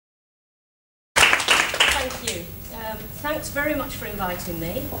Thank you. Thanks very much for inviting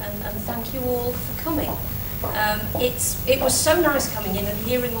me, and thank you all for coming. It was so nice coming in and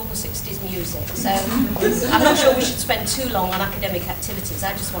hearing all the 60s music, so I'm not sure we should spend too long on academic activities.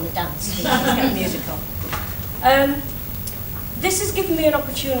 I just want to dance, get music on. This has given me an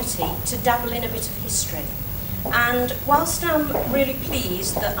opportunity to dabble in a bit of history. And whilst I'm really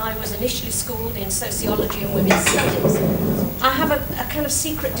pleased that I was initially schooled in sociology and women's studies, I have a kind of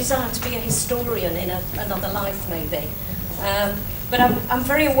secret desire to be a historian in another life, maybe. But I'm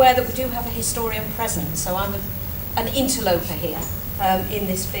very aware that we do have a historian present, so I'm an interloper here in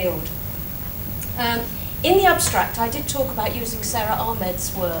this field. In the abstract, I did talk about using Sarah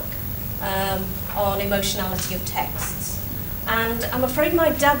Ahmed's work on emotionality of texts. And I'm afraid my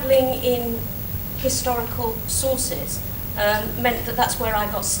dabbling in historical sources meant that that's where I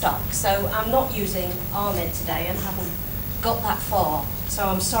got stuck. So I'm not using Ahmed today and haven't got that far. So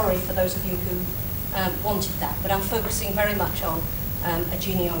I'm sorry for those of you who wanted that, but I'm focusing very much on a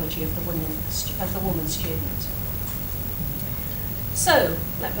genealogy of the woman student. So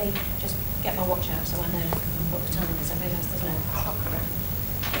let me just get my watch out so I know what the time is. I realise there's no clock around.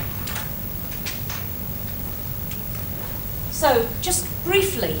 So just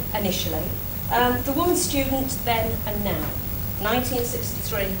briefly, initially, the woman student then and now,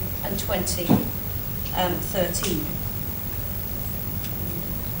 1963 and 2013.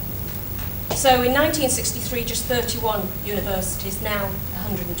 So in 1963, just 31 universities, now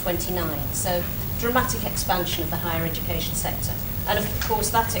 129. So dramatic expansion of the higher education sector. And of course,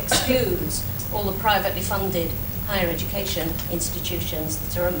 that excludes all the privately funded higher education institutions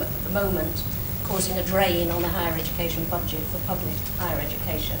that are at the moment causing a drain on the higher education budget for public higher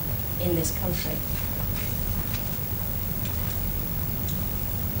education in this country.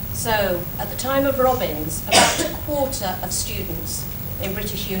 So, at the time of Robbins, about a quarter of students in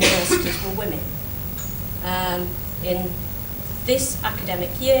British universities were women. In this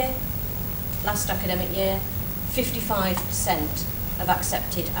academic year, last academic year, 55% of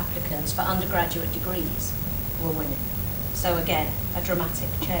accepted applicants for undergraduate degrees were women. So again, a dramatic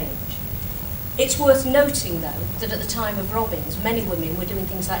change. It's worth noting, though, that at the time of Robbins, many women were doing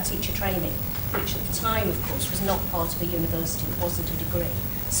things like teacher training, which at the time, of course, was not part of a university, it wasn't a degree.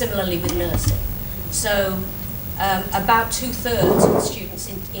 Similarly with nursing. So about 2/3 of the students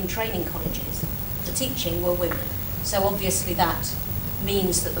in training colleges for teaching were women. So obviously that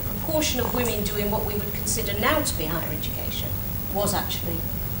means that the proportion of women doing what we would consider now to be higher education was actually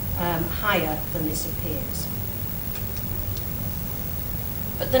higher than this appears.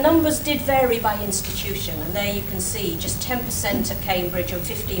 But the numbers did vary by institution, and there you can see just 10% at Cambridge and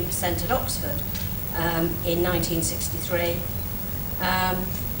 15% at Oxford in 1963.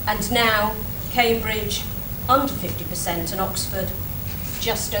 And now Cambridge under 50% and Oxford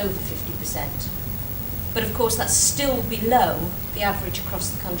just over 50%. But of course that's still below the average across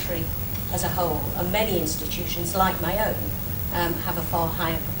the country as a whole, and many institutions, like my own, have a far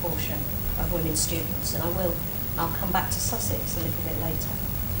higher proportion of women students, and I'll come back to Sussex a little bit later.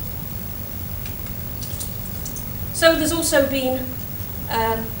 So there's also been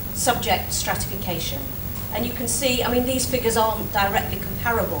subject stratification. And you can see, I mean, these figures aren't directly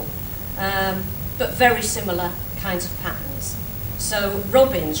comparable, but very similar kinds of patterns. So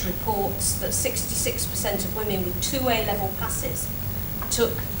Robbins reports that 66% of women with 2 A-level passes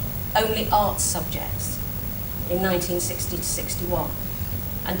took only arts subjects in 1960 to 61,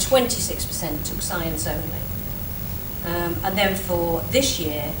 and 26% took science only. And then for this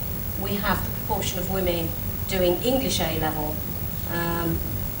year, we have the proportion of women doing English A-level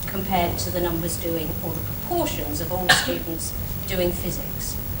compared to the numbers doing, or the proportions of all students doing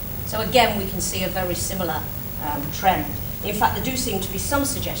physics. So again, we can see a very similar trend. In fact, there do seem to be some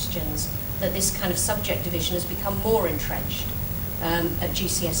suggestions that this kind of subject division has become more entrenched at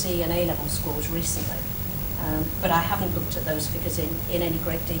GCSE and A-level schools recently. But I haven't looked at those figures in any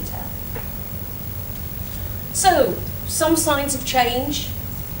great detail. So, some signs of change,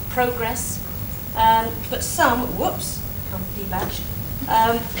 progress, but some, whoops, can't debadge,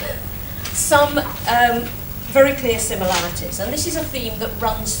 some very clear similarities. And this is a theme that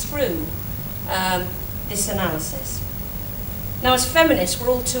runs through this analysis. Now, as feminists, we're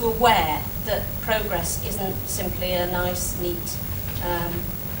all too aware that progress isn't simply a nice, neat,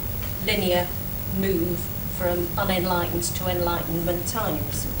 linear move from unenlightened to enlightenment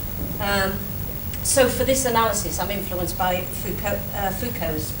times. So for this analysis, I'm influenced by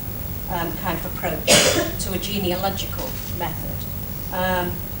Foucault's kind of approach to a genealogical method,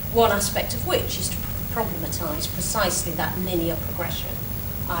 one aspect of which is to problematise precisely that linear progression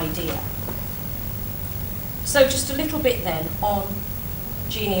idea. So just a little bit then on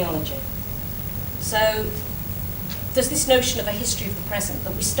genealogy. So there's this notion of a history of the present,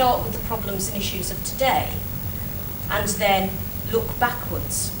 that we start with the problems and issues of today and then look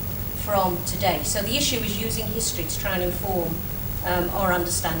backwards from today. So the issue is using history to try and inform our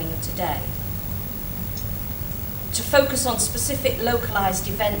understanding of today. To focus on specific localised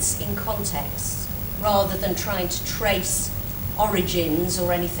events in context rather than trying to trace origins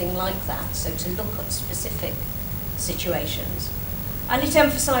or anything like that, so to look at specific situations. And it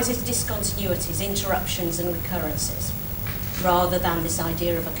emphasises discontinuities, interruptions and recurrences, rather than this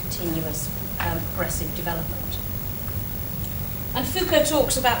idea of a continuous progressive development. And Foucault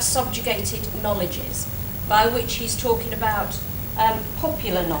talks about subjugated knowledges, by which he's talking about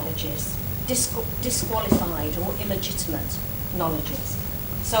popular knowledges, disqualified or illegitimate knowledges.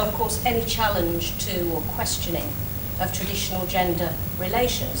 So, of course, any challenge to or questioning of traditional gender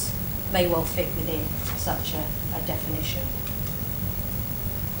relations may well fit within such a definition.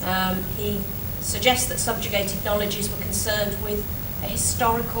 He suggests that subjugated knowledges were concerned with a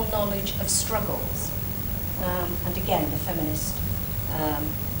historical knowledge of struggles. And again, the feminist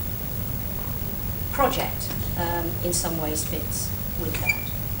project in some ways fits with that.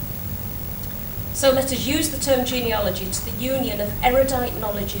 So let us use the term genealogy to the union of erudite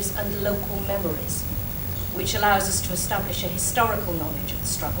knowledges and local memories, which allows us to establish a historical knowledge of the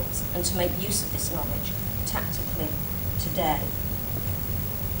struggles and to make use of this knowledge tactically today.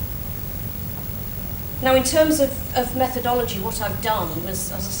 Now, in terms of methodology, what I've done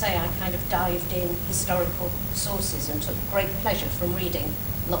was, as I say, I kind of dived in historical sources and took great pleasure from reading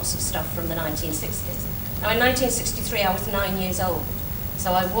lots of stuff from the 1960s. Now, in 1963, I was 9 years old,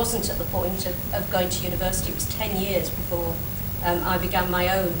 so I wasn't at the point of going to university. It was 10 years before I began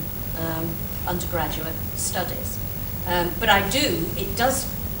my own undergraduate studies. But it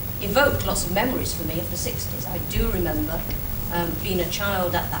does evoke lots of memories for me of the 60s. I do remember being a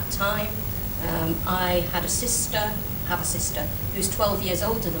child at that time. I have a sister who's 12 years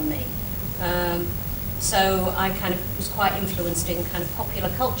older than me. So I kind of was quite influenced in kind of popular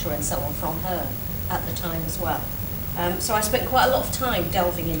culture and so on from her at the time as well. So I spent quite a lot of time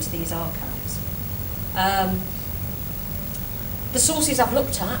delving into these archives. The sources I've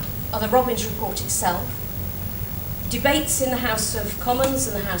looked at are the Robbins Report itself, debates in the House of Commons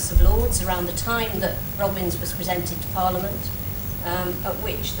and the House of Lords around the time that Robbins was presented to Parliament, at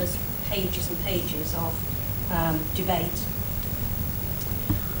which there's pages and pages of debate.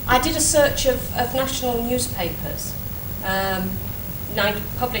 I did a search of national newspapers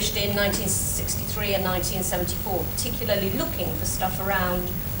published in 1963 and 1974, particularly looking for stuff around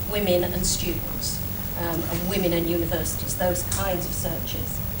women and students and women and universities, those kinds of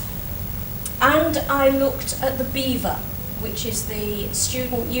searches. And I looked at the Beaver, which is the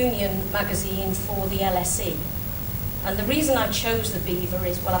student union magazine for the LSE. And the reason I chose the Beaver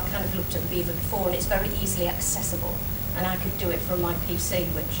is, well, I've kind of looked at the Beaver before and it's very easily accessible and I could do it from my PC,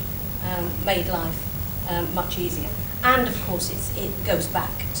 which made life much easier. And of course it goes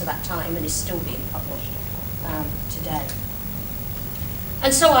back to that time and is still being published today.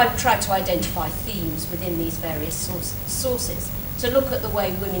 And so I've tried to identify themes within these various sources to look at the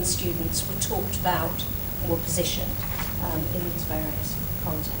way women students were talked about and were positioned in these various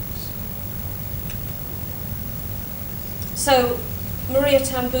contexts. So, Maria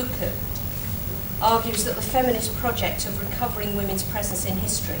Tambuku argues that the feminist project of recovering women's presence in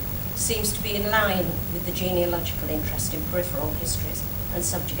history seems to be in line with the genealogical interest in peripheral histories and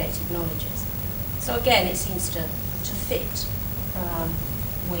subjugated knowledges. So again, it seems to fit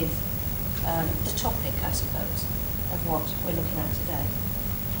with the topic, I suppose, of what we're looking at today.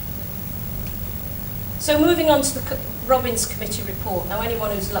 So moving on to the Robbins Committee report. Now,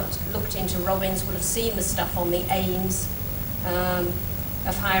 anyone who's looked into Robbins will have seen the stuff on the aims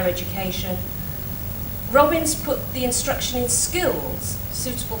of higher education. Robbins put the instruction in skills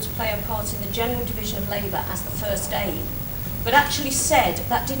suitable to play a part in the general division of labour as the first aim, but actually said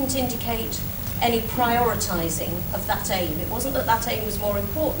that didn't indicate any prioritising of that aim. It wasn't that that aim was more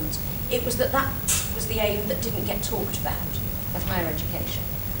important, it was that that was the aim that didn't get talked about of higher education.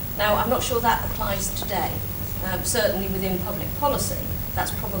 Now, I'm not sure that applies today. Certainly within public policy,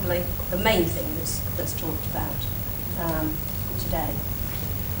 that's probably the main thing that's talked about today.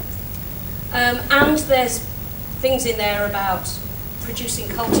 And there's things in there about producing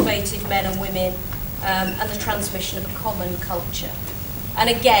cultivated men and women and the transmission of a common culture. And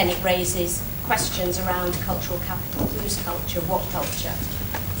again, it raises questions around cultural capital. Whose culture? What culture?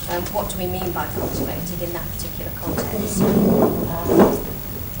 What do we mean by cultivated in that particular context?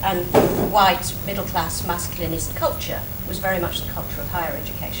 And white, middle-class, masculinist culture was very much the culture of higher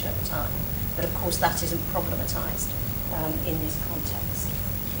education at the time. But of course, that isn't problematised in this context.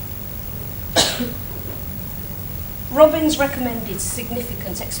 Robbins recommended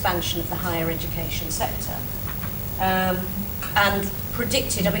significant expansion of the higher education sector, and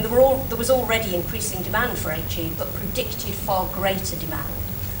predicted, I mean, there was already increasing demand for HE, but predicted far greater demand.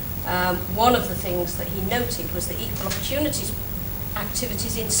 One of the things that he noted was that equal opportunities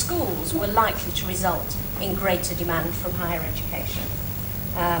activities in schools were likely to result in greater demand from higher education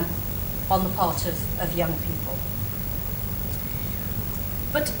on the part of young people.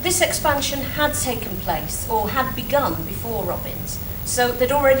 But this expansion had taken place, or had begun before Robbins, so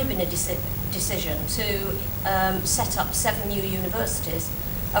there'd already been a decision to set up 7 new universities,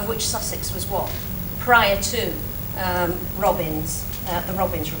 of which Sussex was one, prior to the Robbins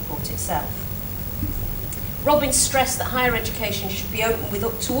Report itself. Robbins stressed that higher education should be open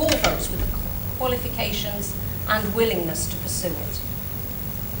to all those with the qualifications and willingness to pursue it.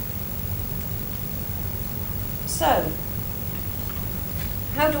 So,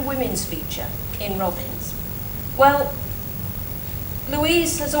 how do women's feature in Robbins? Well,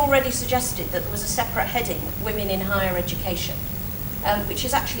 Louise has already suggested that there was a separate heading, Women in Higher Education, which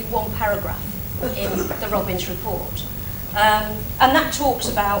is actually one paragraph in the Robbins Report. And that talks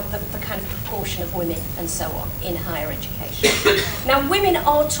about the kind of proportion of women and so on in higher education. Now, women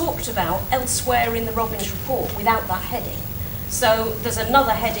are talked about elsewhere in the Robbins Report without that heading. So there's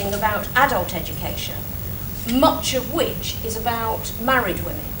another heading about adult education, much of which is about married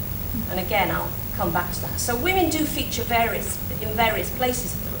women. And again, I'll come back to that. So women do feature in various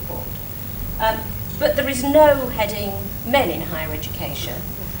places of the report. But there is no heading men in higher education.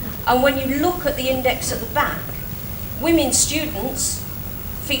 And when you look at the index at the back, women students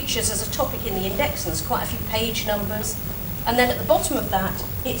features as a topic in the index, and there's quite a few page numbers. And then at the bottom of that,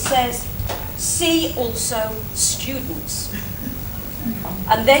 it says, see also students.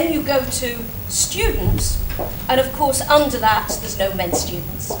 And then you go to students, and of course under that, there's no men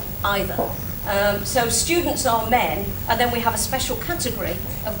students either. So students are men, and then we have a special category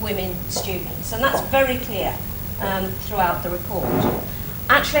of women students. And that's very clear throughout the report.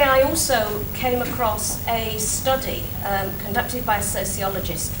 Actually, I also came across a study conducted by a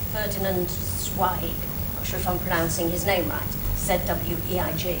sociologist, Ferdinand Zweig, not sure if I'm pronouncing his name right,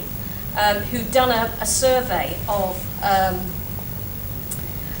 Z-W-E-I-G, who'd done a survey of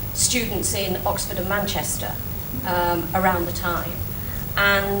students in Oxford and Manchester around the time.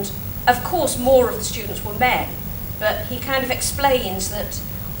 And of course, more of the students were men, but he kind of explains that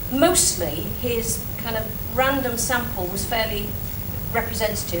mostly his kind of random sample was fairly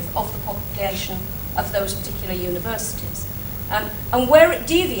representative of the population of those particular universities. And where it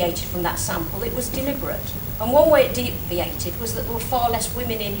deviated from that sample, it was deliberate. And one way it deviated was that there were far less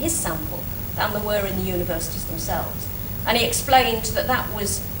women in his sample than there were in the universities themselves. And he explained that that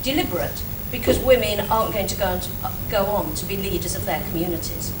was deliberate because women aren't going to go on to be leaders of their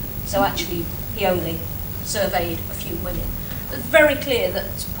communities. So actually, he only surveyed a few women. It's very clear that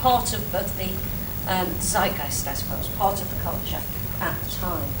it's part of the zeitgeist, I suppose, part of the culture at the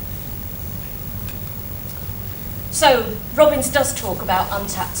time. So Robbins does talk about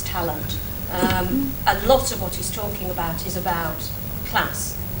untapped talent. A lot of what he's talking about is about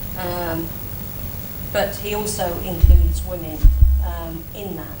class, but he also includes women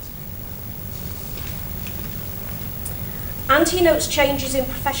in that. And he notes changes in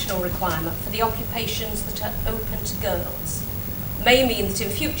professional requirement for the occupations that are open to girls may mean that in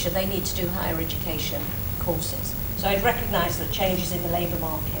future they need to do higher education courses. So I'd recognise that changes in the labour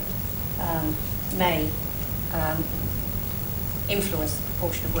market may influence the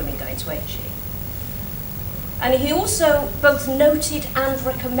proportion of women going to HE. And he also both noted and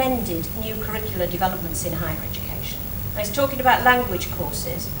recommended new curricular developments in higher education. And he's talking about language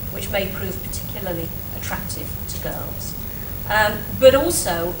courses, which may prove particularly attractive to girls. But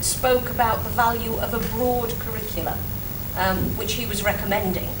also spoke about the value of a broad curricula, which he was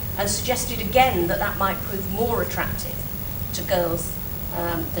recommending, and suggested again that that might prove more attractive to girls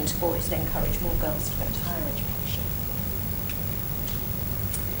than to boys, and encourage more girls to go to higher education.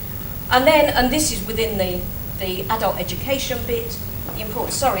 And then, and this is within the adult education bit, the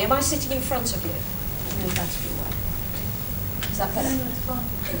important, sorry, am I sitting in front of you? I'll move that to your way. Is that better? No, that's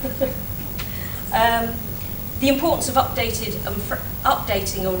fine. The importance of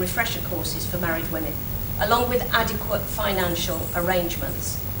updating or refresher courses for married women, along with adequate financial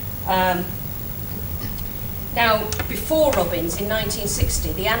arrangements. Now, before Robbins, in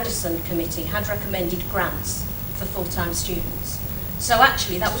 1960, the Anderson Committee had recommended grants for full-time students. So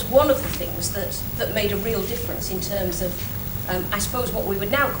actually, that was one of the things that made a real difference in terms of, I suppose, what we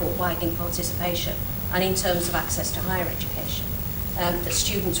would now call widening participation, and in terms of access to higher education. That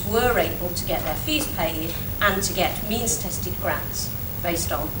students were able to get their fees paid and to get means-tested grants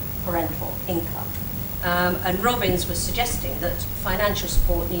based on parental income. And Robbins was suggesting that financial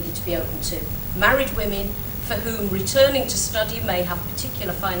support needed to be open to married women for whom returning to study may have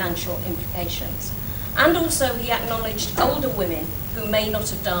particular financial implications. And also he acknowledged older women who may not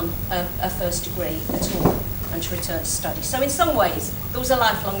have done a first degree at all and to return to study. So in some ways, there was a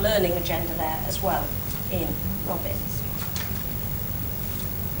lifelong learning agenda there as well in Robbins.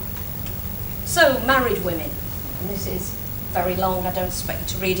 So married women, and this is very long, I don't expect you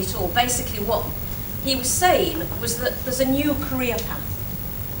to read it all. Basically what he was saying was that there's a new career path.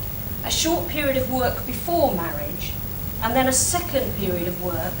 A short period of work before marriage, and then a second period of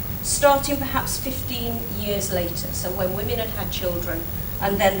work starting perhaps 15 years later, so when women had had children,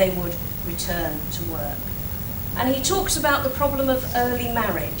 and then they would return to work. And he talks about the problem of early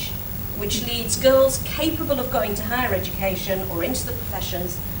marriage, which leads girls capable of going to higher education or into the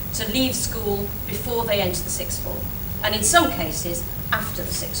professions to leave school before they enter the sixth form, and in some cases after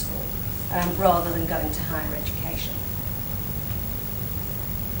the sixth form, rather than going to higher education.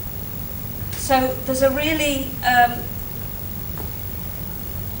 So there's a really,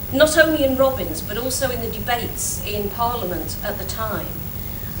 not only in Robbins, but also in the debates in Parliament at the time,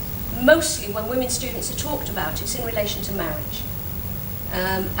 mostly when women students are talked about, it's in relation to marriage,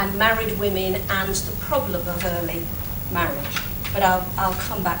 and married women and the problem of early marriage. But I'll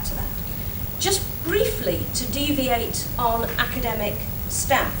come back to that. Just briefly, to deviate on academic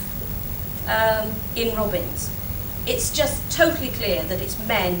staff in Robbins, it's just totally clear that it's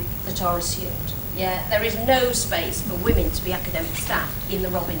men that are assumed. Yeah, there is no space for women to be academic staff in the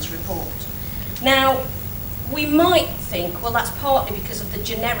Robbins Report. Now, we might think, well, that's partly because of the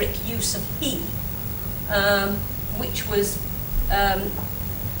generic use of he, which was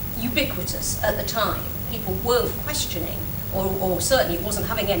ubiquitous at the time. People weren't questioning, or certainly it wasn't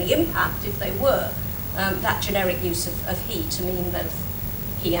having any impact if they were, that generic use of he to mean both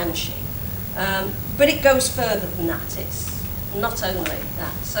he and she. But it goes further than that. It's not only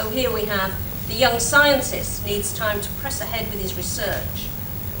that. So here we have the young scientist needs time to press ahead with his research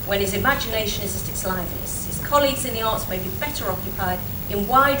when his imagination is at its liveliest. His colleagues in the arts may be better occupied in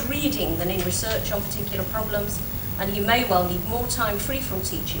wide reading than in research on particular problems, and he may well need more time free from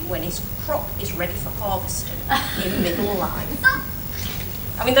teaching when his crop is ready for harvesting in middle life.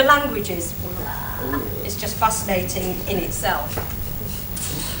 I mean, the language is just fascinating in itself.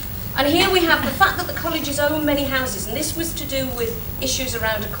 And here we have the fact that the colleges own many houses, and this was to do with issues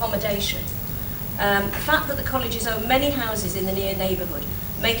around accommodation. The fact that the colleges own many houses in the near neighbourhood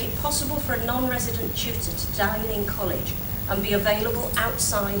make it possible for a non-resident tutor to dine in college and be available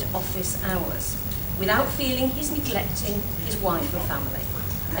outside office hours without feeling he's neglecting his wife and family.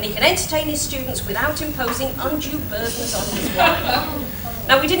 And he can entertain his students without imposing undue burdens on his wife.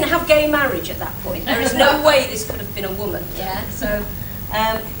 Now, we didn't have gay marriage at that point. There is no way this could have been a woman, yeah? So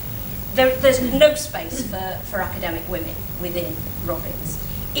there's no space for academic women within Robbins.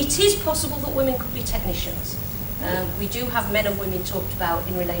 It is possible that women could be technicians. We do have men and women talked about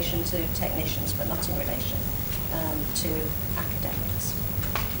in relation to technicians, but not in relation to academics.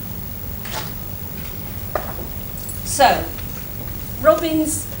 So,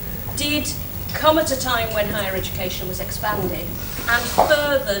 Robbins did come at a time when higher education was expanded and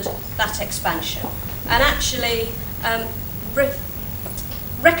furthered that expansion, and actually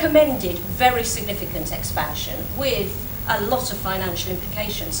recommended very significant expansion with a lot of financial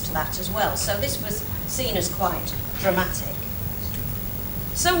implications to that as well. So this was seen as quite dramatic.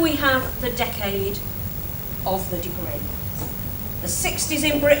 So we have the decade of the degree. The 60s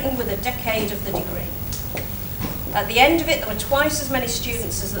in Britain were the decade of the degree. At the end of it, there were twice as many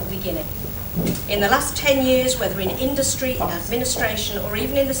students as at the beginning. In the last 10 years, whether in industry, in administration, or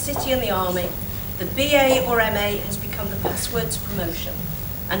even in the city and the army, the BA or MA has become the password to promotion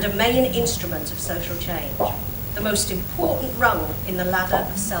and a main instrument of social change, the most important rung in the ladder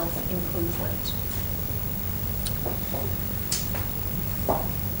of self-improvement.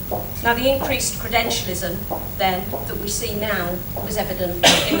 Now, the increased credentialism, then, that we see now was evident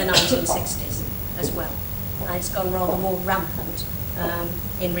in the 1960s as well. And it's gone rather more rampant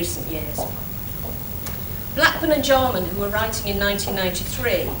in recent years. Blackburn and Jarman, who were writing in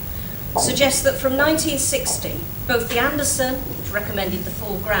 1993, suggest that from 1960, both the Anderson, which recommended the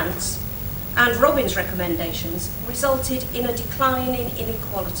full grants, and Robbins' recommendations resulted in a decline in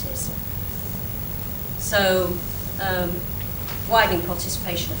inequalities. So, widening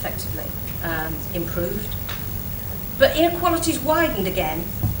participation effectively improved. But inequalities widened again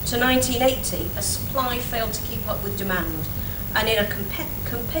to 1980 as supply failed to keep up with demand, and in a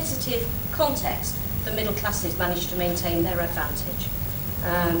competitive context, the middle classes managed to maintain their advantage.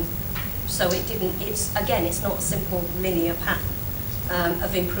 So it's not a simple linear pattern.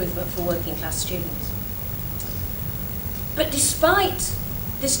 of improvement for working class students. But despite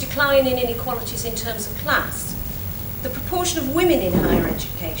this decline in inequalities in terms of class, the proportion of women in higher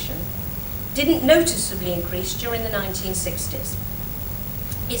education didn't noticeably increase during the 1960s.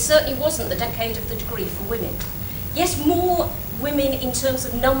 It certainly wasn't the decade of the degree for women. Yes, more women in terms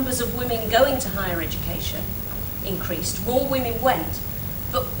of numbers of women going to higher education increased, more women went,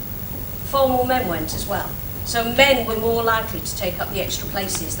 but far more men went as well. So men were more likely to take up the extra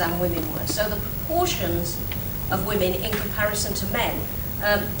places than women were. So the proportions of women in comparison to men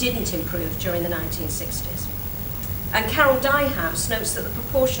didn't improve during the 1960s. And Carole Diehouse notes that the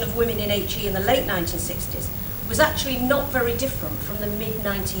proportion of women in HE in the late 1960s was actually not very different from the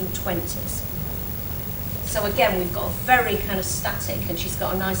mid-1920s. So again, we've got a very kind of static, and she's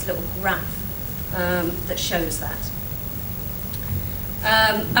got a nice little graph that shows that.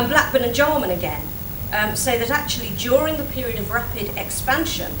 And Blackburn and Jarman again say that actually during the period of rapid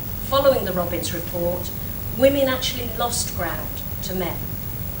expansion following the Robbins Report, women actually lost ground to men.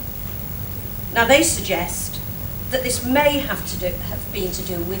 Now they suggest that this may have been to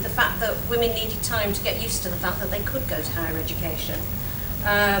do with the fact that women needed time to get used to the fact that they could go to higher education,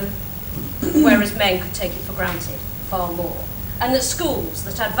 whereas men could take it for granted far more. And that schools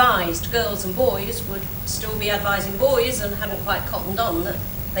that advised girls and boys would still be advising boys and hadn't quite cottoned on that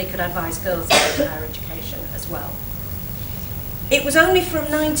they could advise girls to go to higher education as well. It was only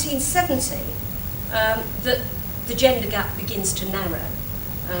from 1970 that the gender gap begins to narrow.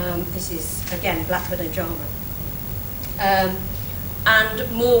 This is, again, Blackburn and Jarman.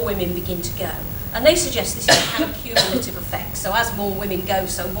 And more women begin to go. And they suggest this is a kind of cumulative effect. So as more women go,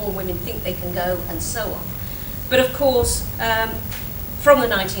 so more women think they can go, and so on. But of course, from the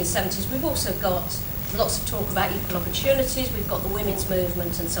 1970s, we've also got lots of talk about equal opportunities, we've got the women's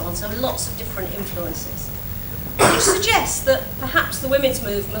movement and so on, so lots of different influences, which suggests that perhaps the women's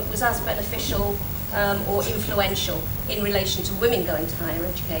movement was as beneficial or influential in relation to women going to higher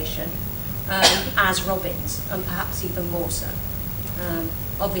education as Robbins, and perhaps even more so.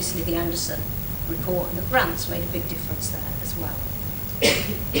 Obviously the Anderson report and the grants made a big difference there as well.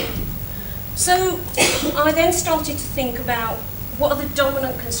 So I then started to think about what are the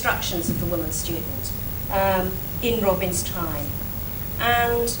dominant constructions of the woman student in Robbins' time.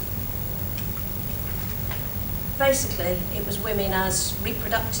 And basically it was women as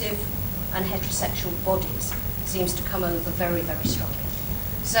reproductive and heterosexual bodies seems to come over very, very strongly.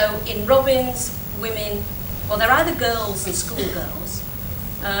 So in Robbins, women, well, they're either girls and schoolgirls,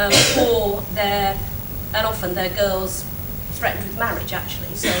 or and often they're girls threatened with marriage,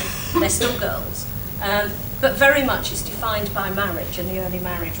 actually, so they're still girls. But very much is defined by marriage and the early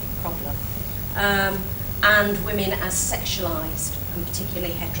marriage problem, and women as sexualised, and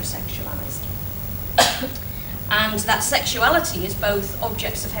particularly heterosexualised. And that sexuality is both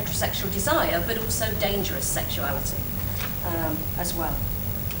objects of heterosexual desire, but also dangerous sexuality as well.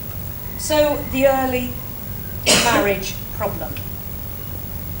 So the early marriage problem.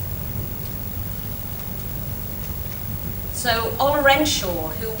 So Ola Renshaw,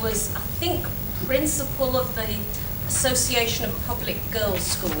 who was, I think, principal of the Association of Public Girls'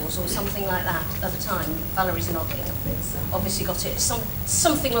 Schools or something like that at the time, Valerie's nodding, obviously got it,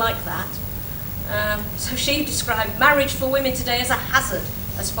 something like that. So she described marriage for women today as a hazard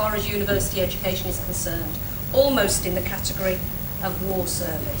as far as university education is concerned, almost in the category of war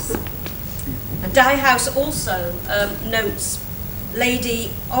service. And Diehouse also notes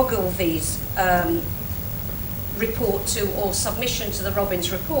Lady Ogilvy's report to, or submission to the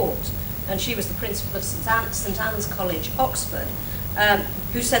Robbins Report, and she was the principal of St Anne's College, Oxford,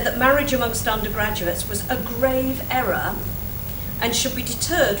 who said that marriage amongst undergraduates was a grave error and should be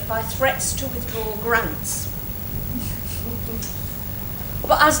deterred by threats to withdraw grants.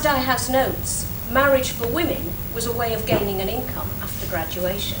 But as Diehouse notes, marriage for women was a way of gaining an income after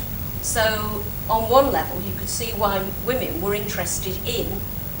graduation. So on one level, you could see why women were interested in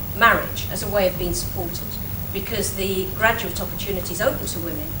marriage as a way of being supported, because the graduate opportunities open to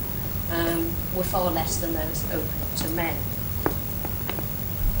women were far less than those open to men.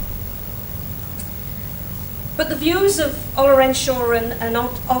 But the views of Ola Renshaw and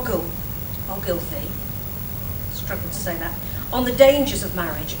Ogilvy, struggle to say that, on the dangers of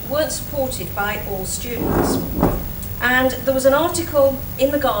marriage weren't supported by all students. And there was an article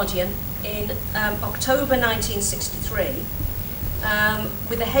in The Guardian in October 1963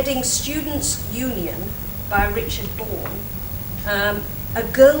 with the heading Students' Union by Richard Bourne, a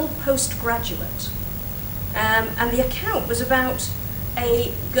girl postgraduate. And the account was about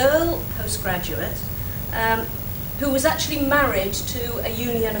a girl postgraduate who was actually married to a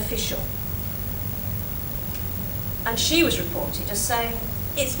union official. And she was reported as saying,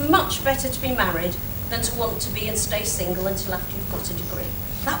 it's much better to be married than to want to be and stay single until after you've got a degree.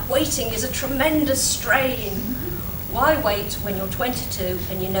 That waiting is a tremendous strain. Why wait when you're 22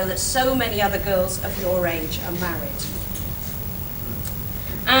 and you know that so many other girls of your age are married?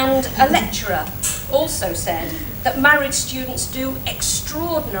 And a lecturer also said that married students do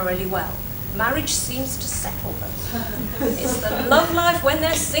extraordinarily well. Marriage seems to settle them. It's the love life when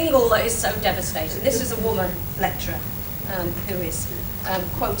they're single that is so devastating. This is a woman lecturer who is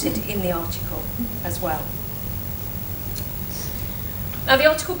quoted in the article as well. Now, the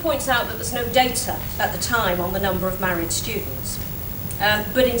article points out that there's no data at the time on the number of married students,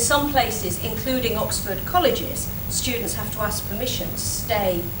 but in some places, including Oxford colleges, students have to ask permission to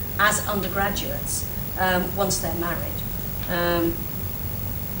stay as undergraduates once they're married.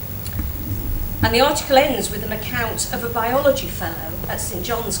 And the article ends with an account of a biology fellow at St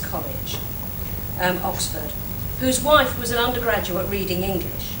John's College, Oxford, whose wife was an undergraduate reading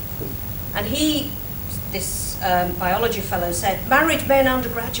English. And this biology fellow said, married men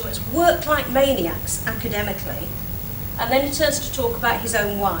undergraduates work like maniacs academically. And then he turns to talk about his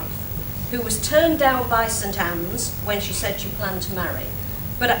own wife, who was turned down by St Anne's when she said she planned to marry,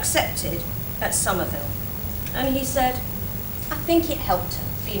 but accepted at Somerville. And he said, I think it helped her,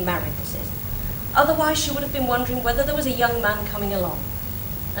 being married, this is. Otherwise she would have been wondering whether there was a young man coming along.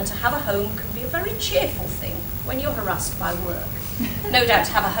 And to have a home can be a very cheerful thing when you're harassed by work. No doubt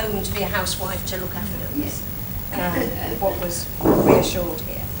to have a home, to be a housewife, to look after them is what was reassured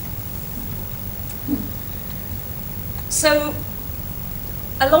here. So,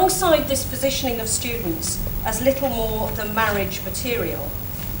 alongside this positioning of students as little more than marriage material,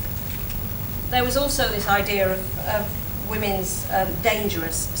 there was also this idea of women's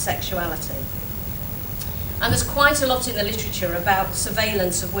dangerous sexuality. And there's quite a lot in the literature about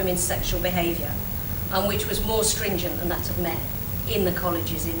surveillance of women's sexual behaviour, which was more stringent than that of men in the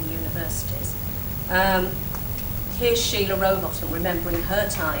colleges, in the universities. Here's Sheila Rowbottom remembering her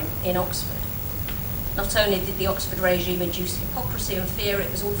time in Oxford. Not only did the Oxford regime induce hypocrisy and fear, it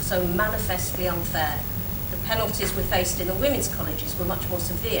was also manifestly unfair. The penalties we faced in the women's colleges were much more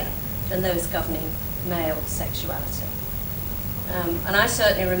severe than those governing male sexuality. And I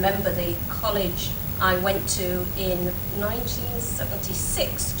certainly remember the college I went to in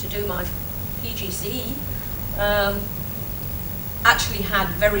 1976 to do my PGCE, actually had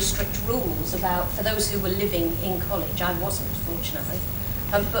very strict rules about, for those who were living in college, I wasn't, fortunately,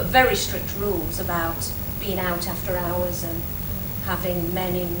 but very strict rules about being out after hours and having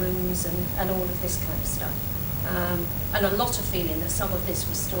men in rooms and all of this kind of stuff. And a lot of feeling that some of this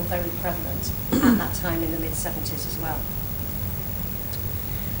was still very prevalent at that time in the mid-70s as well.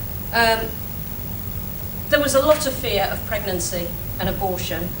 There was a lot of fear of pregnancy and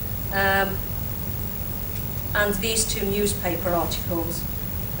abortion, and these two newspaper articles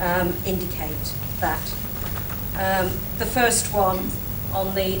indicate that. The first one,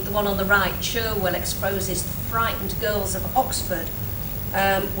 the one on the right, Cherwell exposes the frightened girls of Oxford,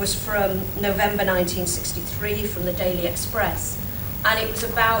 was from November 1963 from the Daily Express, and it was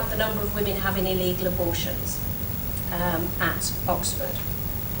about the number of women having illegal abortions at Oxford.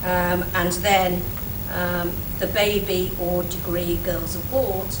 And then the Baby or Degree Girls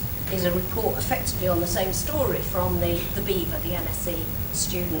Abort is a report effectively on the same story from the Beaver, the LSE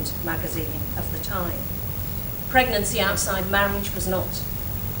student magazine of the time. Pregnancy outside marriage was not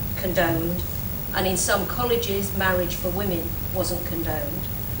condoned, and in some colleges marriage for women wasn't condoned.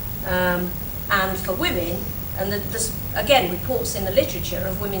 And for women, and there's again reports in the literature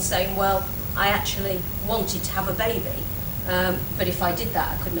of women saying, well, I actually wanted to have a baby, but if I did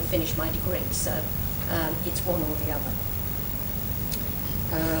that I couldn't have finished my degree, so it's one or the other.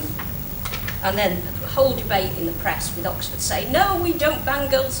 And then a whole debate in the press with Oxford saying, no, we don't ban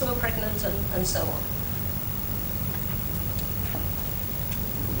girls who are pregnant, and so on.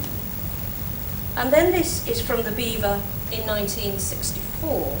 And then this is from the Beaver in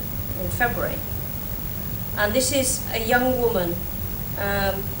 1964, in February. And this is a young woman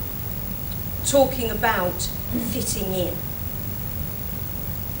talking about fitting in.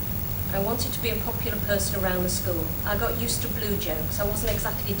 I wanted to be a popular person around the school. I got used to blue jokes. I wasn't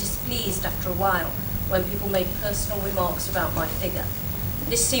exactly displeased after a while when people made personal remarks about my figure.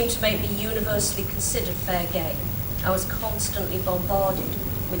 This seemed to make me universally considered fair game. I was constantly bombarded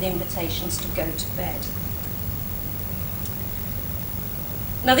with invitations to go to bed.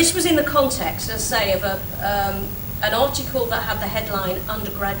 Now this was in the context, as I say, of an article that had the headline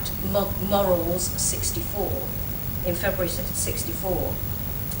Undergrad Morals 64, in February 64.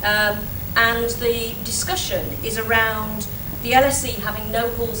 And the discussion is around the LSE having no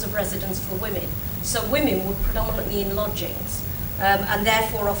halls of residence for women, So women were predominantly in lodgings, and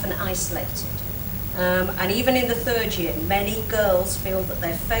therefore often isolated. And even in the third year, many girls feel that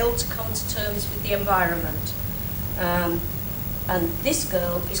they've failed to come to terms with the environment. And this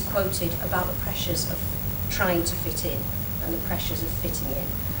girl is quoted about the pressures of trying to fit in and the pressures of fitting in.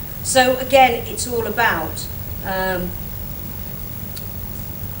 So again, it's all about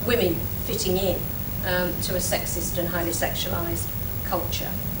women fitting in to a sexist and highly sexualised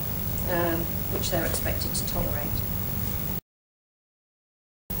culture, which they're expected to tolerate.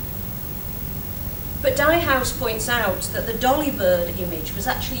 But Dyehouse points out that the dolly bird image was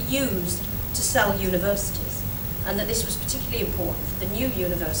actually used to sell universities, and that this was particularly important for the new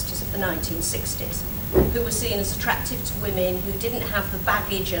universities of the 1960s, who were seen as attractive to women who didn't have the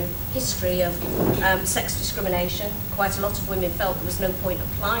baggage and history of sex discrimination. Quite a lot of women felt there was no point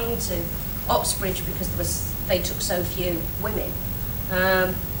applying to Oxbridge because they took so few women,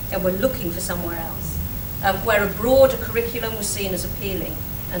 and were looking for somewhere else, where a broader curriculum was seen as appealing,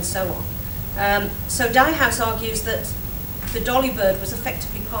 and so on. So Dyehouse argues that the dolly bird was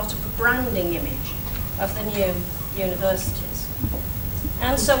effectively part of the branding image of the new universities.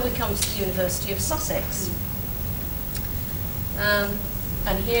 And so we come to the University of Sussex.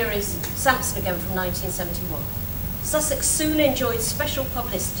 And here is Sampson again from 1971. Sussex soon enjoyed special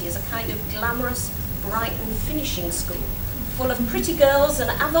publicity as a kind of glamorous Brighton finishing school, full of pretty girls and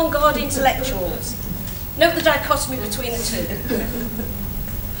avant-garde intellectuals. Note the dichotomy between the two.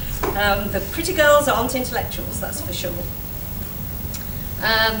 The pretty girls aren't intellectuals, that's for sure.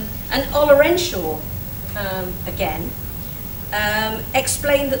 And Ola Renshaw, again,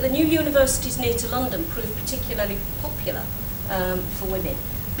 explained that the new universities near to London proved particularly popular for women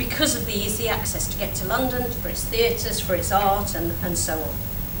because of the easy access to get to London, for its theatres, for its art, and so on.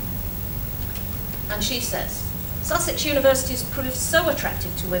 And she says, Sussex universities proved so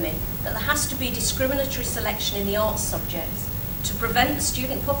attractive to women that there has to be discriminatory selection in the arts subjects to prevent the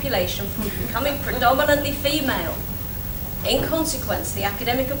student population from becoming predominantly female. In consequence, the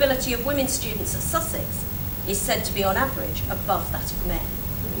academic ability of women students at Sussex is said to be on average above that of men.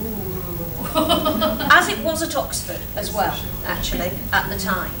 As it was at Oxford as well, actually, at the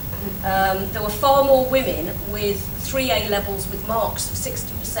time. There were far more women with 3 A levels with marks of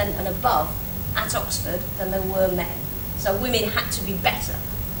 60% and above at Oxford than there were men. So women had to be better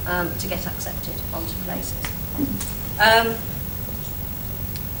to get accepted onto places.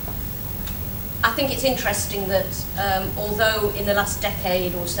 I think it's interesting that although in the last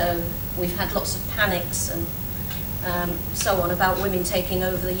decade or so we've had lots of panics and so on about women taking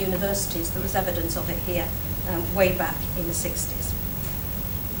over the universities, there was evidence of it here way back in the 60s.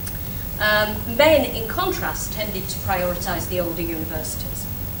 Men, in contrast, tended to prioritise the older universities.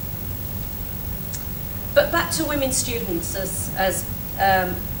 But back to women students as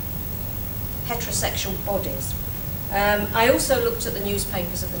heterosexual bodies. I also looked at the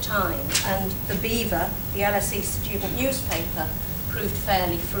newspapers at the time, and the Beaver, the LSE student newspaper, proved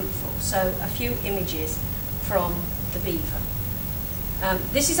fairly fruitful. So a few images from the Beaver.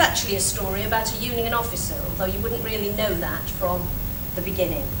 This is actually a story about a union officer, although you wouldn't really know that from the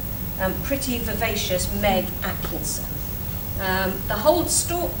beginning. Pretty vivacious Meg Atkinson. The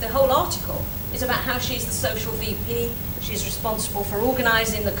whole article is about how she's the social VP, she's responsible for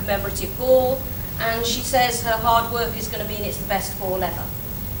organising the commemorative ball, and she says her hard work is going to mean it's the best ball ever.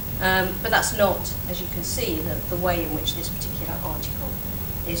 But that's not, as you can see, the way in which this particular article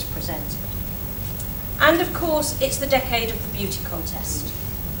is presented. And of course, it's the decade of the beauty contest.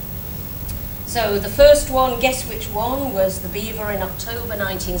 So the first one, guess which one, was the Beaver in October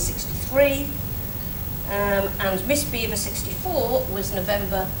 1963, and Miss Beaver 64 was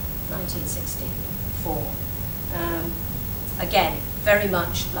November 1964. Again, very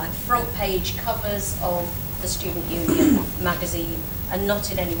much like front page covers of the Student Union magazine, and not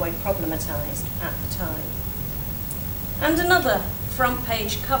in any way problematised at the time. And another front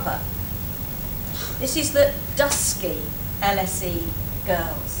page cover. This is the dusky LSE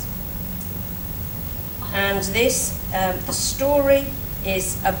girls. And this, the story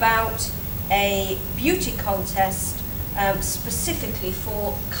is about a beauty contest specifically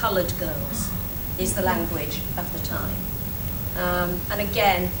for coloured girls, is the language of the time. And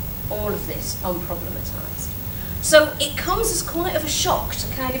again, all of this unproblematized. So it comes as quite of a shock to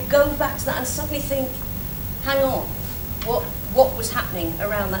kind of go back to that and suddenly think, hang on, what was happening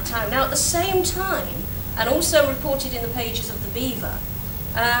around that time? Now at the same time, and also reported in the pages of the Beaver,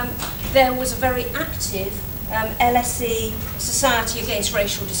 there was a very active LSE Society Against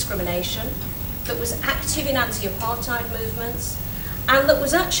Racial Discrimination that was active in anti-apartheid movements, and that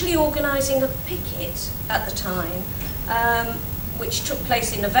was actually organising a picket at the time which took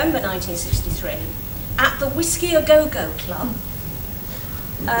place in November 1963 at the Whiskey A Go-Go Club,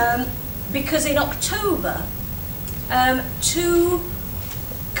 because in October, 2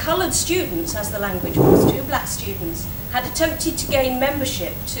 coloured students, as the language was, 2 black students, had attempted to gain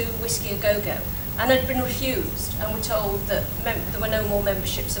membership to Whiskey A Go-Go and had been refused and were told that there were no more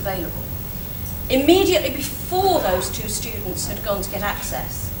memberships available. Immediately before those 2 students had gone to get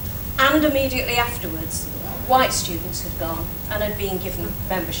access, and immediately afterwards, white students had gone and had been given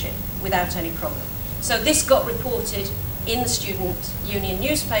membership without any problem. So this got reported in the Student Union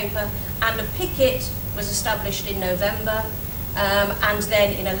newspaper, and a picket was established in November, and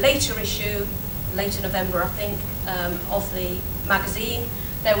then in a later issue, later November I think, of the magazine,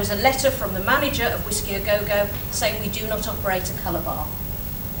 there was a letter from the manager of Whiskey A Go-Go saying we do not operate a colour bar,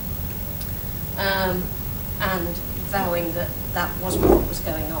 and vowing that that wasn't what was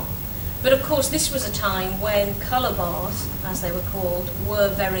going on. But of course this was a time when colour bars, as they were called, were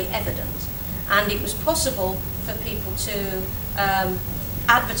very evident, and it was possible for people to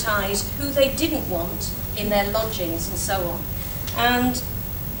advertise who they didn't want in their lodgings and so on. And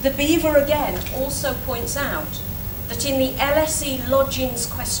the Beaver again also points out that in the LSE lodgings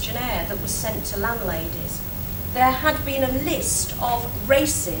questionnaire that was sent to landladies, there had been a list of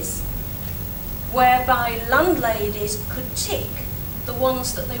races whereby landladies could tick the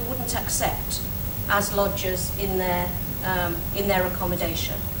ones that they wouldn't accept as lodgers in their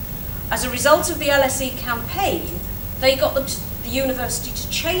accommodation. As a result of the LSE campaign, they got the university to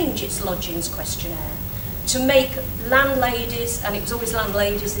change its lodgings questionnaire to make landladies, and it was always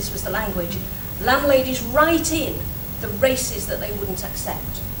landladies, this was the language, landladies write in the races that they wouldn't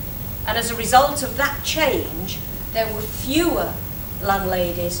accept. And as a result of that change, there were fewer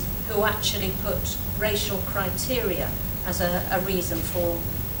landladies who actually put racial criteria as a reason for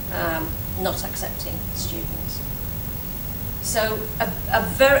not accepting students. So a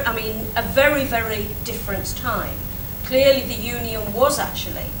very, very different time. Clearly the union was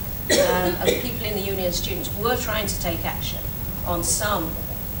actually, and people in the union, students, were trying to take action on some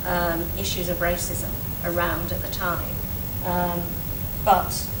issues of racism around at the time.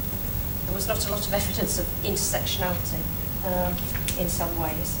 But there was not a lot of evidence of intersectionality in some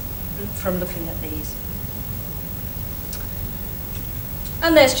ways from looking at these.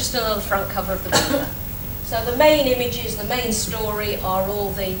 And there's just another front cover of the paper. So the main images, the main story are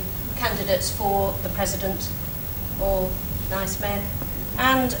all the candidates for the president, all nice men,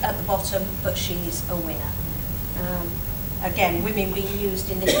 and at the bottom, but she's a winner. Again, women being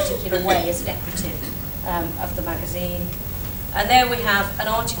used in this particular way as decorative of the magazine. And there we have an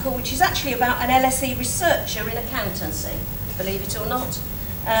article which is actually about an LSE researcher in accountancy, believe it or not,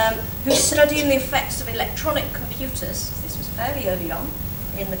 who's studying the effects of electronic computers, this was fairly early on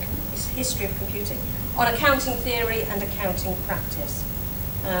in the history of computing, on accounting theory and accounting practice.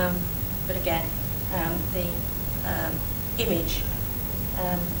 But again, the image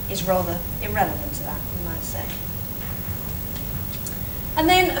is rather irrelevant to that, you might say. And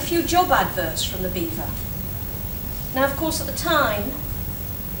then a few job adverts from the Beaver. Now, of course, at the time,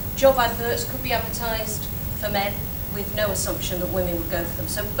 job adverts could be advertised for men with no assumption that women would go for them.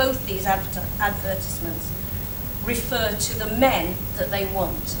 So both these advertisements refer to the men that they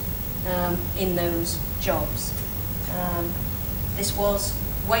want in those jobs. This was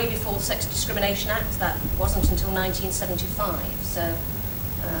way before the Sex Discrimination Act. That wasn't until 1975. So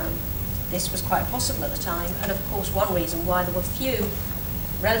this was quite possible at the time. And of course, one reason why there were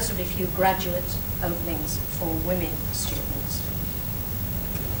relatively few graduate openings for women students.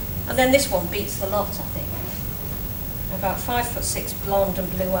 And then this one beats the lot, I think. About 5'6", blonde and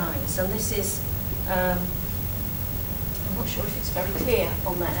blue eyes. And this is, I'm not sure if it's very clear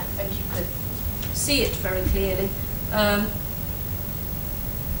on there. Maybe you could see it very clearly.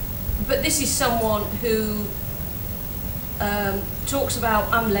 But this is someone who talks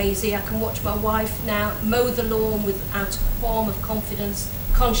about, I'm lazy, I can watch my wife now mow the lawn without a qualm of conscience,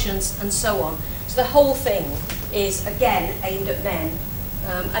 and so on. So the whole thing is, again, aimed at men,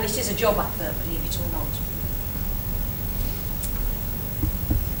 and it is a job advert, believe it or not.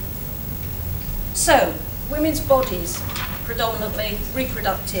 So, women's bodies, predominantly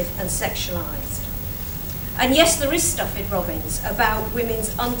reproductive and sexualised. And yes, there is stuff in Robbins about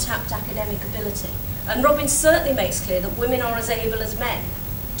women's untapped academic ability. And Robbins certainly makes clear that women are as able as men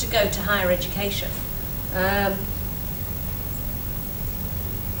to go to higher education.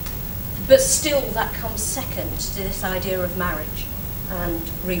 But still, that comes second to this idea of marriage and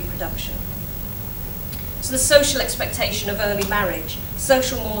reproduction. So the social expectation of early marriage,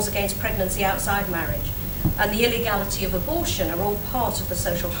 social mores against pregnancy outside marriage, and the illegality of abortion are all part of the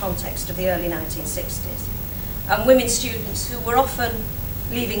social context of the early 1960s. and women students who were often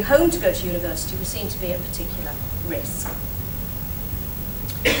leaving home to go to university were seen to be at particular risk.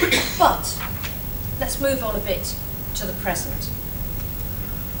 But let's move on a bit to the present.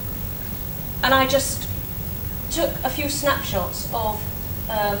 And I just took a few snapshots of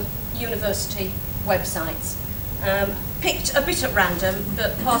university websites, picked a bit at random,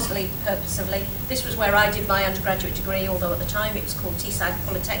 but partly purposefully. This was where I did my undergraduate degree, although at the time it was called Teesside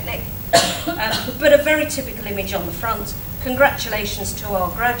Polytechnic. But a very typical image on the front. Congratulations to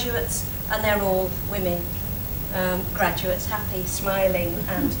our graduates, and they're all women graduates, happy, smiling,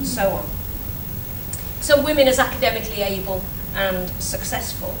 and so on. So women as academically able and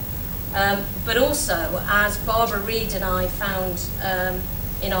successful. But also, as Barbara Reid and I found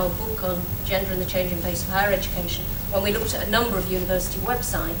in our book on Gender and the Changing Face of Higher Education, when we looked at a number of university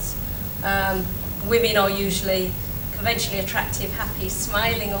websites, women are usually conventionally attractive, happy,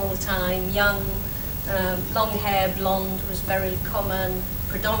 smiling all the time, young, long hair, blonde was very common,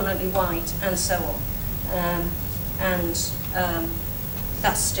 predominantly white, and so on.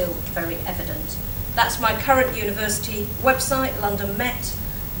 That's still very evident. That's my current university website, London Met.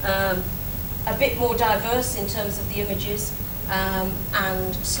 A bit more diverse in terms of the images,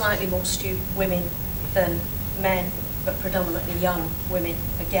 and slightly more women than men, but predominantly young women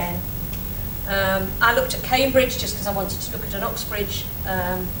again. I looked at Cambridge just because I wanted to look at an Oxbridge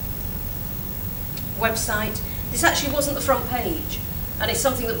website. This actually wasn't the front page, and it's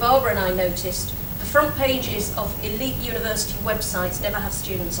something that Barbara and I noticed. The front pages of elite university websites never have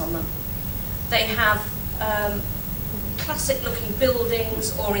students on them. They have classic-looking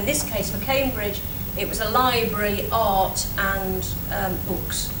buildings, or in this case for Cambridge, it was a library, art, and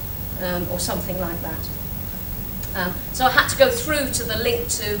books, or something like that. So I had to go through to the link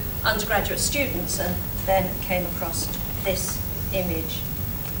to undergraduate students, and then came across this image.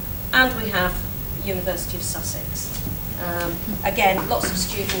 And we have University of Sussex. Again, lots of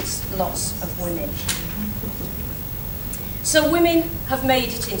students, lots of women. So women have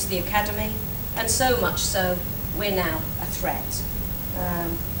made it into the academy, and so much so, we're now a threat.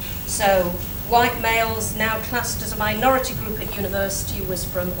 So white males, now classed as a minority group at university, was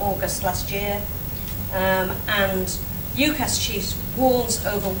from August last year. And UCAS chief warns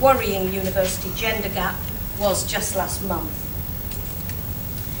over worrying university gender gap was just last month.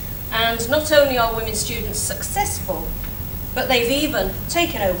 And not only are women students successful, but they've even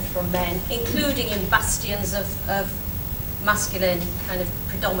taken over from men, including in bastions of masculine kind of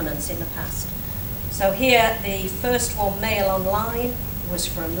predominance in the past. So here, the first one, Male Online, was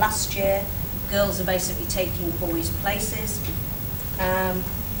from last year. Girls are basically taking boys' places.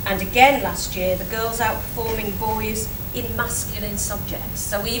 And again last year, the girls outperforming boys in masculine subjects.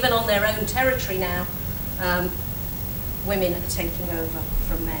 So even on their own territory now, women are taking over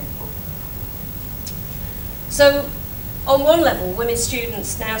from men. So on one level, women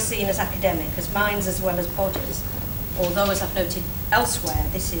students now seen as academic, as minds as well as bodies, although as I've noted elsewhere,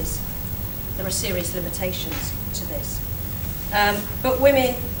 there are serious limitations to this. But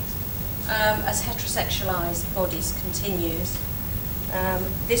women as heterosexualised bodies continues.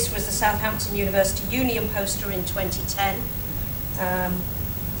 This was the Southampton University Union poster in 2010,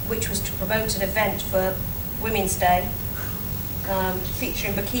 which was to promote an event for Women's Day,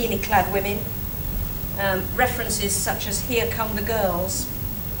 featuring bikini-clad women. References such as "Here Come the Girls,"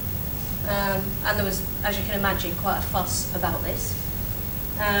 and there was, as you can imagine, quite a fuss about this.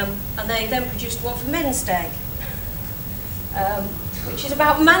 And they then produced one for Men's Day, which is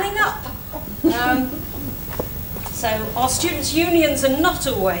about manning up. So our students' unions are not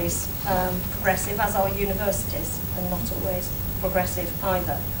always progressive, as are universities, and not always progressive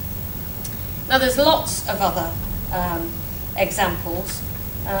either. Now there's lots of other examples.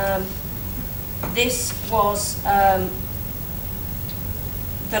 This was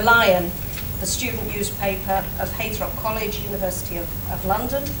The Lion, the student newspaper of Haythrop College, University of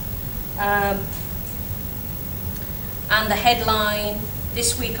London. And the headline,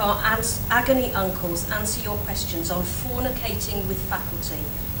 "This week our agony uncles answer your questions on fornicating with faculty,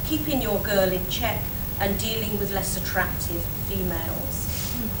 keeping your girl in check and dealing with less attractive females."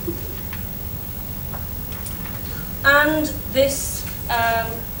 And this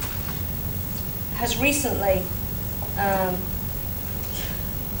has recently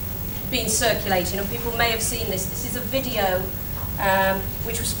been circulating, and people may have seen this. This is a video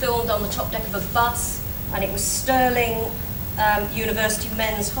which was filmed on the top deck of a bus, and it was Stirling University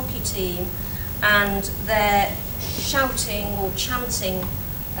men's hockey team, and they're shouting or chanting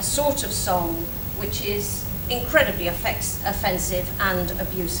a sort of song which is incredibly offensive and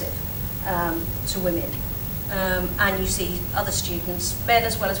abusive to women. And you see other students, men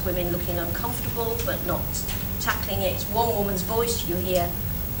as well as women, looking uncomfortable but not tackling it. It's one woman's voice you hear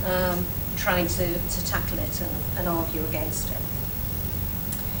trying to tackle it and argue against it.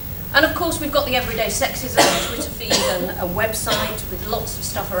 And of course we've got the everyday sexism Twitter feed and website with lots of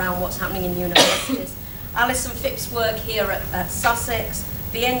stuff around what's happening in universities. Alison Phipp's work here at Sussex,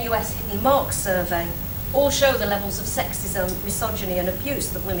 the NUS Hidden Marks survey, all show the levels of sexism, misogyny and abuse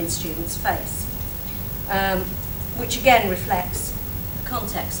that women students face, which again reflects the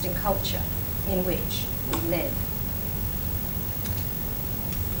context and culture in which we live.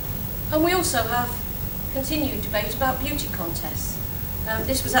 And we also have continued debate about beauty contests.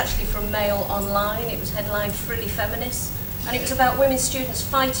 This was actually from Mail Online. It was headlined Frilly Feminists, and it was about women students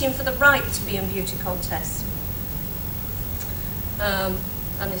fighting for the right to be in beauty contests.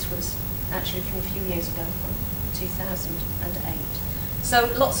 And this was actually from a few years ago, from 2008.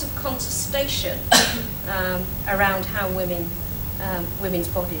 So lots of contestation around how women's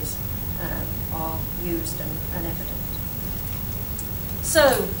bodies are used and evident.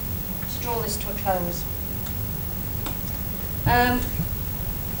 So, to draw this to a close.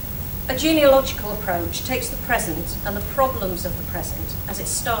 A genealogical approach takes the present and the problems of the present as its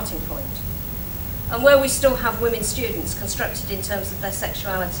starting point. And where we still have women students constructed in terms of their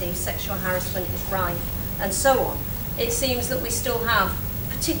sexuality, sexual harassment is rife, and so on, it seems that we still have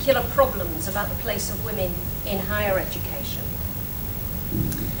particular problems about the place of women in higher education.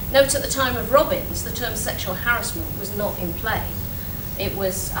 Note at the time of Robbins, the term sexual harassment was not in play. It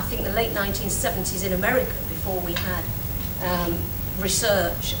was, I think, the late 1970s in America before we had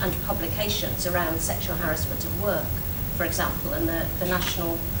research and publications around sexual harassment at work, for example, and the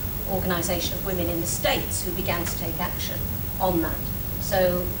National Organisation of Women in the States who began to take action on that.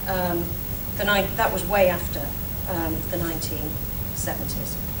 So that was way after the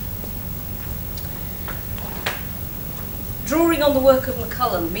 1970s. Drawing on the work of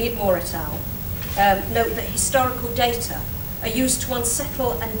McCullum, Meadmore et al., note that historical data are used to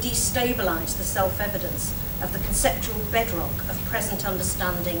unsettle and destabilise the self-evidence of the conceptual bedrock of present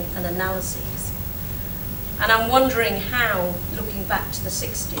understanding and analyses. And I'm wondering how, looking back to the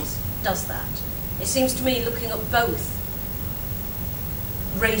 60s, does that. It seems to me looking at both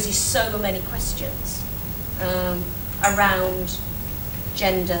raises so many questions around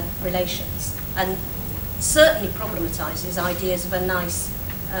gender relations, and certainly problematises ideas of a nice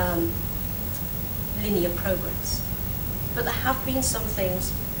linear progress. But there have been some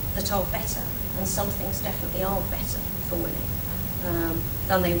things that are better, and some things definitely are better for women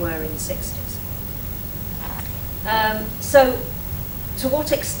than they were in the 60s. So, to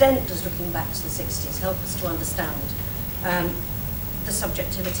what extent does looking back to the 60s help us to understand the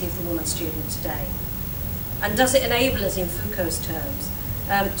subjectivity of the woman student today? And does it enable us, in Foucault's terms,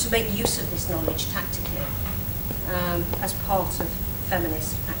 to make use of this knowledge tactically as part of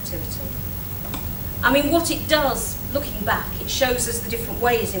feminist activity? I mean, what it does, looking back, it shows us the different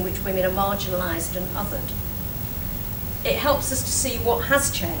ways in which women are marginalised and othered. It helps us to see what has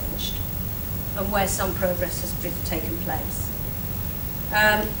changed and where some progress has taken place.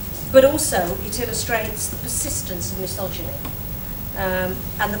 But also, it illustrates the persistence of misogyny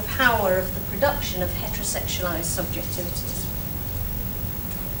and the power of the production of heterosexualised subjectivities.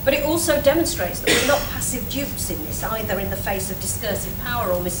 But it also demonstrates that we're not passive dupes in this, either in the face of discursive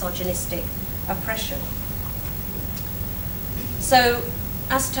power or misogynistic oppression. So,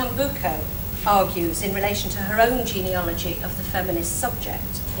 as Tambuko argues in relation to her own genealogy of the feminist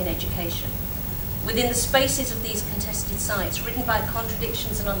subject in education, within the spaces of these contested sites, ridden by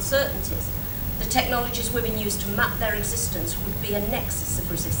contradictions and uncertainties, the technologies women use to map their existence would be a nexus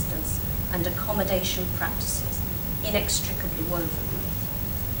of resistance and accommodation practices, inextricably woven.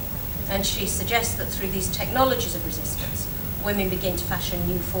 And she suggests that through these technologies of resistance, women begin to fashion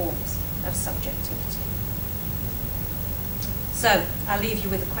new forms of subjectivity. So, I'll leave you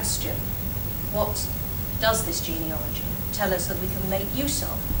with a question. What does this genealogy tell us that we can make use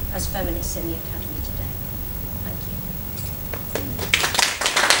of as feminists in the academy today?